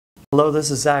Hello,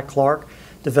 this is Zach Clark,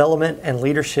 Development and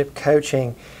Leadership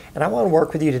Coaching, and I want to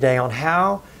work with you today on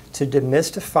how to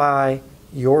demystify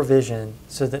your vision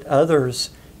so that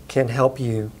others can help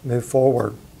you move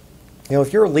forward. You know,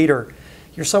 if you're a leader,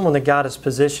 you're someone that God has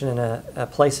positioned in a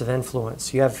place of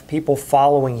influence. You have people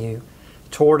following you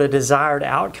toward a desired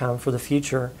outcome for the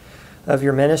future of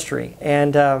your ministry.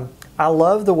 And I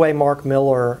love the way Mark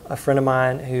Miller, a friend of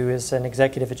mine who is an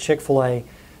executive at Chick-fil-A,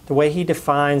 the way he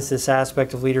defines this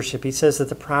aspect of leadership. He says that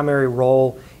the primary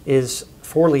role is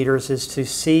for leaders is to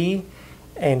see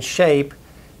and shape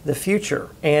the future.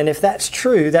 And if that's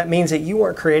true, that means that you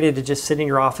weren't created to just sit in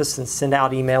your office and send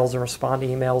out emails and respond to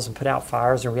emails and put out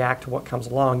fires and react to what comes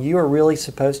along. You are really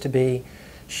supposed to be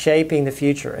shaping the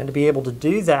future. And to be able to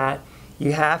do that,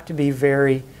 you have to be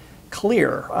very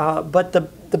clear. But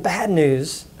the bad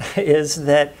news is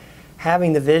that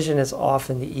having the vision is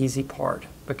often the easy part,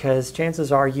 because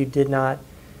chances are you did not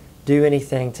do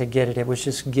anything to get it. It was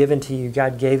just given to you.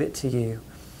 God gave it to you.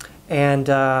 And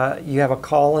you have a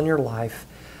call in your life.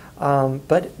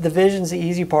 But the vision's the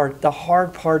easy part. The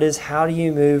hard part is, how do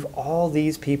you move all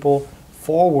these people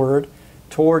forward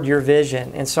toward your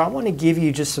vision? And so I want to give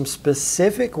you just some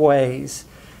specific ways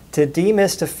to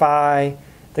demystify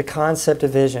the concept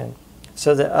of vision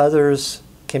so that others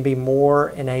can be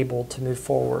more enabled to move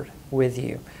forward with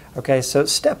you. Okay, so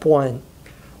step one,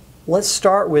 let's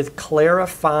start with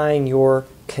clarifying your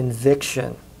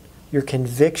conviction. Your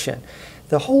conviction.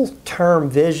 The whole term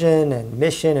vision and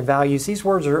mission and values, these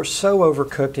words are so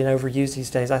overcooked and overused these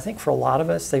days. I think for a lot of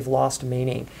us, they've lost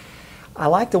meaning. I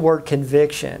like the word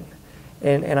conviction,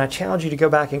 and I challenge you to go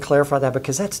back and clarify that,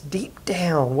 because that's deep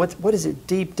down. What is it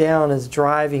deep down is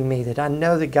driving me that I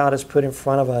know that God has put in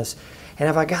front of us? And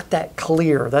have I got that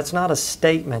clear? That's not a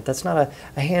statement. That's not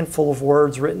a handful of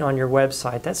words written on your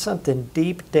website. That's something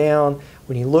deep down.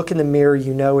 When you look in the mirror,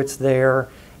 you know it's there,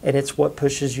 and it's what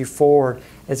pushes you forward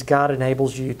as God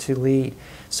enables you to lead.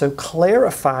 So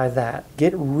clarify that.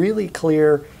 Get really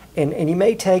clear, and it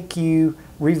may take you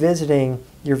revisiting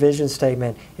your vision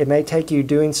statement. It may take you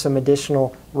doing some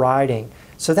additional writing.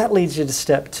 So that leads you to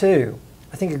step two.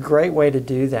 I think a great way to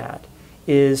do that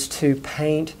is to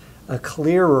paint a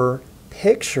clearer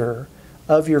picture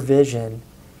of your vision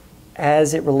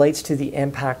as it relates to the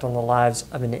impact on the lives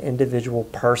of an individual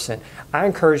person. I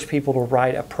encourage people to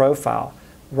write a profile.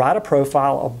 Write a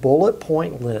profile, a bullet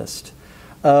point list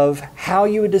of how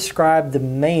you would describe the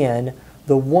man,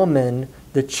 the woman,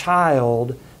 the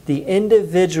child, the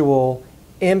individual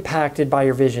impacted by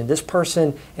your vision. This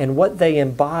person and what they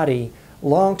embody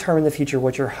long term in the future,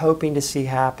 what you're hoping to see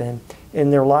happen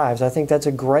in their lives. I think that's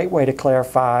a great way to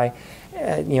clarify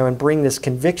and bring this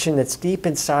conviction that's deep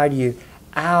inside you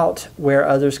out where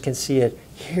others can see it.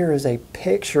 Here is a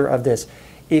picture of this.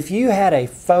 If you had a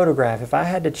photograph, if I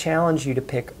had to challenge you to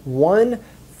pick one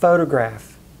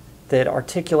photograph that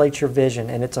articulates your vision,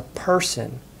 and it's a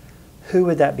person, who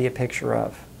would that be a picture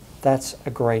of? That's a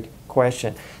great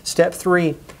question. Step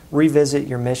three, revisit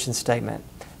your mission statement.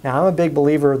 Now, I'm a big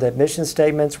believer that mission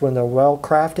statements, when they're well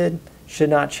crafted, should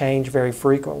not change very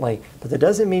frequently. But that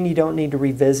doesn't mean you don't need to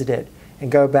revisit it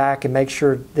and go back and make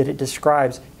sure that it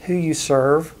describes who you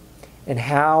serve and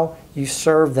how you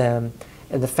serve them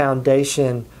and the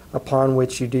foundation upon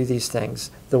which you do these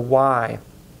things, the why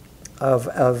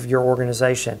of your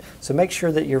organization. So make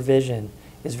sure that your vision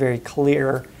is very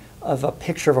clear of a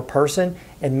picture of a person,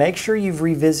 and make sure you've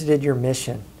revisited your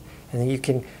mission and that you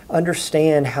can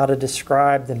understand how to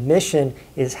describe the mission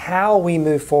is how we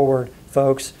move forward,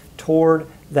 folks, toward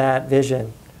that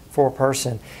vision for a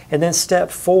person. And then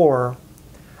step four,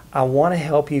 I want to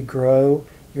help you grow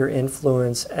your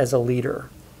influence as a leader.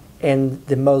 And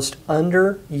the most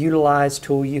underutilized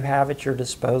tool you have at your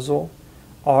disposal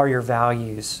are your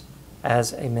values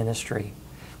as a ministry.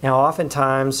 Now,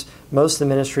 oftentimes, most of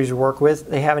the ministries we work with,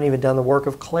 they haven't even done the work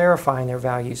of clarifying their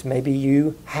values. Maybe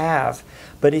you have.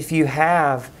 But if you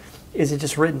have, is it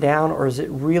just written down, or is it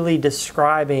really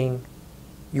describing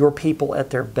your people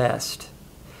at their best?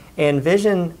 And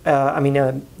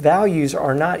values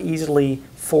are not easily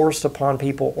forced upon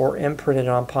people or imprinted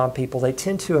upon people. They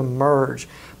tend to emerge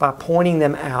by pointing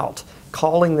them out,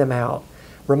 calling them out,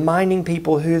 reminding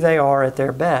people who they are at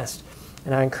their best.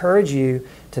 And I encourage you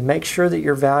to make sure that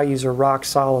your values are rock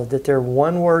solid, that they're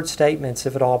one-word statements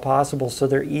if at all possible, so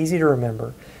they're easy to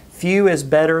remember. Few is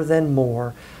better than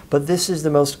more, but this is the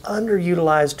most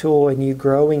underutilized tool in you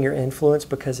growing your influence,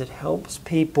 because it helps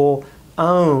people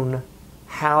own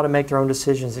how to make their own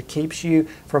decisions. It keeps you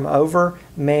from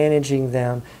over-managing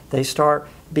them. They start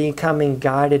becoming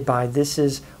guided by, this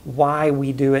is why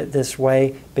we do it this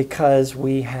way, because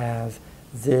we have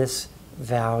this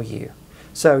value.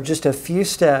 So just a few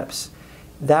steps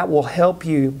that will help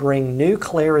you bring new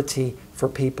clarity for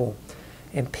people.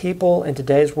 And people in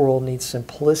today's world need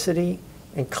simplicity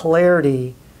and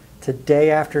clarity to day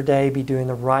after day be doing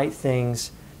the right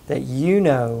things that you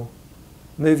know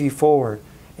move you forward.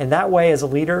 And that way, as a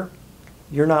leader,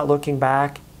 you're not looking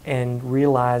back and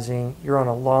realizing you're on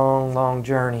a long, long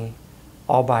journey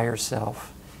all by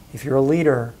yourself. If you're a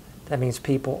leader, that means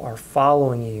people are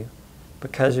following you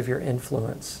because of your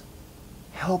influence.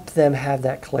 Help them have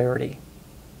that clarity.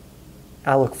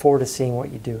 I look forward to seeing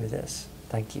what you do with this.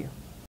 Thank you.